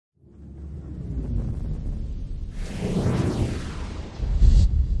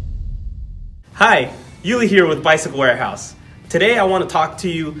Hi, Yuli here with Bicycle Warehouse. Today I want to talk to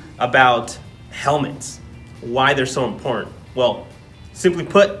you about helmets, why they're so important. Well, simply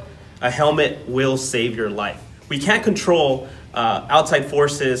put, a helmet will save your life. We can't control outside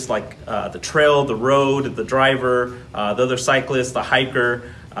forces like the trail, the road, the driver, the other cyclist, the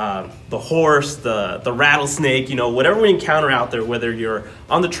hiker, the horse, the rattlesnake, whatever we encounter out there, whether you're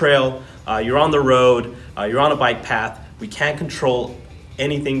on the trail, you're on the road, you're on a bike path, we can't control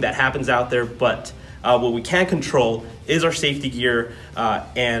anything that happens out there, but what we can control is our safety gear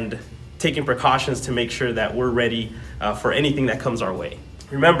and taking precautions to make sure that we're ready for anything that comes our way.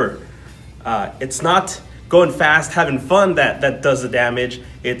 Remember, it's not going fast, having fun that does the damage.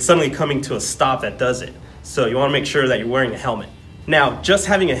 It's suddenly coming to a stop that does it. So you want to make sure that you're wearing a helmet. Now, just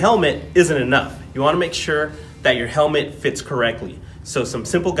having a helmet isn't enough. You want to make sure that your helmet fits correctly. So some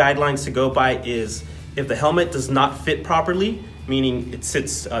simple guidelines to go by is if the helmet does not fit properly, meaning it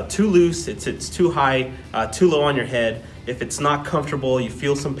sits too loose, it sits too high, too low on your head, if it's not comfortable, you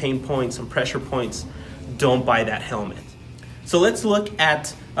feel some pain points, some pressure points, don't buy that helmet. So let's look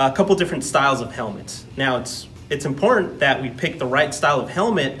at a couple different styles of helmets. Now it's important that we pick the right style of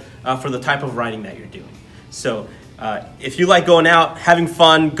helmet for the type of riding that you're doing. So if you like going out, having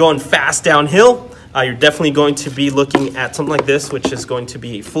fun, going fast downhill, you're definitely going to be looking at something like this, which is going to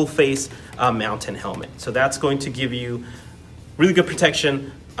be a full face mountain helmet. So that's going to give you really good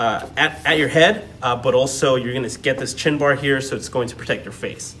protection at your head, but also you're going to get this chin bar here, so it's going to protect your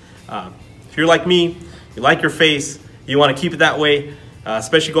face. If you're like me, you like your face, you want to keep it that way,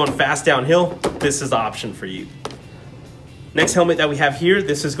 especially going fast downhill, this is the option for you. Next helmet that we have here,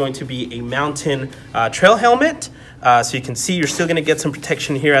 this is going to be a mountain trail helmet. So you can see you're still going to get some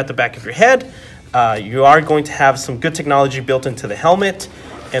protection here at the back of your head. You are going to have some good technology built into the helmet,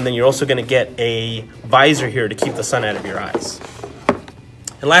 and then you're also going to get a visor here to keep the sun out of your eyes.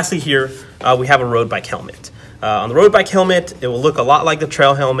 And lastly here, we have a road bike helmet. On the road bike helmet, it will look a lot like the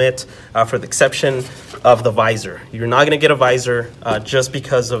trail helmet for the exception of the visor. You're not going to get a visor just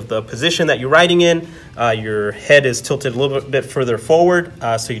because of the position that you're riding in. Your head is tilted a little bit further forward,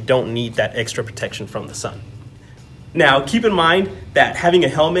 so you don't need that extra protection from the sun. Now, keep in mind that having a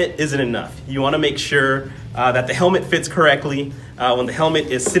helmet isn't enough. You want to make sure that the helmet fits correctly. When the helmet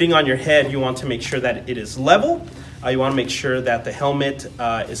is sitting on your head, you want to make sure that it is level. You want to make sure that the helmet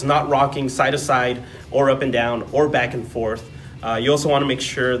is not rocking side to side or up and down or back and forth. You also want to make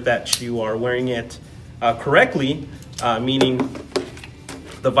sure that you are wearing it correctly, meaning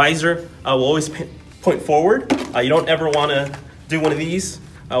the visor will always point forward. You don't ever want to do one of these.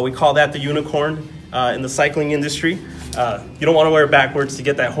 We call that the unicorn in the cycling industry. You don't want to wear it backwards to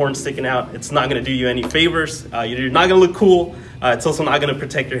get that horn sticking out. It's not going to do you any favors. You're not going to look cool. It's also not going to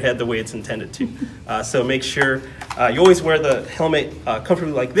protect your head the way it's intended to. So make sure you always wear the helmet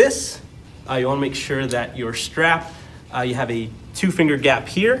comfortably like this. You want to make sure that your strap, you have a 2-finger gap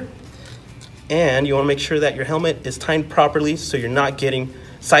here. And you want to make sure that your helmet is timed properly so you're not getting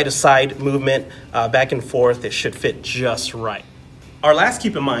side-to-side movement back and forth. It should fit just right. Our last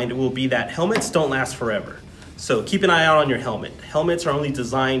keep in mind will be that helmets don't last forever. So keep an eye out on your helmet. Helmets are only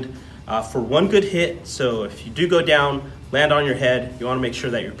designed for one good hit. So if you do go down, land on your head, you want to make sure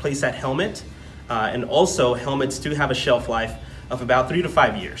that you replace that helmet. And also helmets do have a shelf life of about 3 to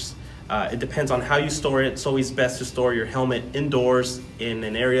 5 years. It depends on how you store it. It's always best to store your helmet indoors in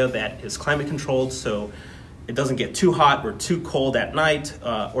an area that is climate controlled so it doesn't get too hot or too cold at night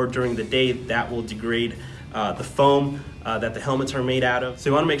or during the day. That will degrade the foam that the helmets are made out of. So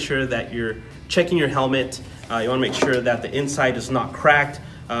you want to make sure that you're checking your helmet. You want to make sure that the inside is not cracked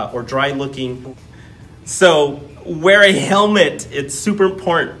or dry looking. So wear a helmet. It's super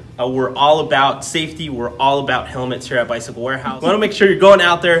important. We're all about safety. We're all about helmets here at Bicycle Warehouse. We want to make sure you're going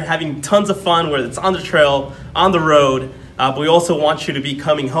out there having tons of fun, whether it's on the trail, on the road, but we also want you to be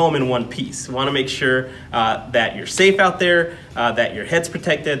coming home in one piece. We want to make sure that you're safe out there, that your head's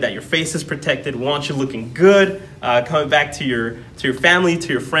protected, that your face is protected. We want you looking good, coming back to your family,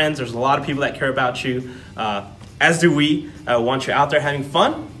 to your friends. There's a lot of people that care about you, as do we. Want you out there having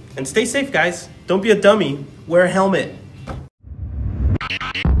fun, and stay safe, guys. Don't be a dummy. Wear a helmet.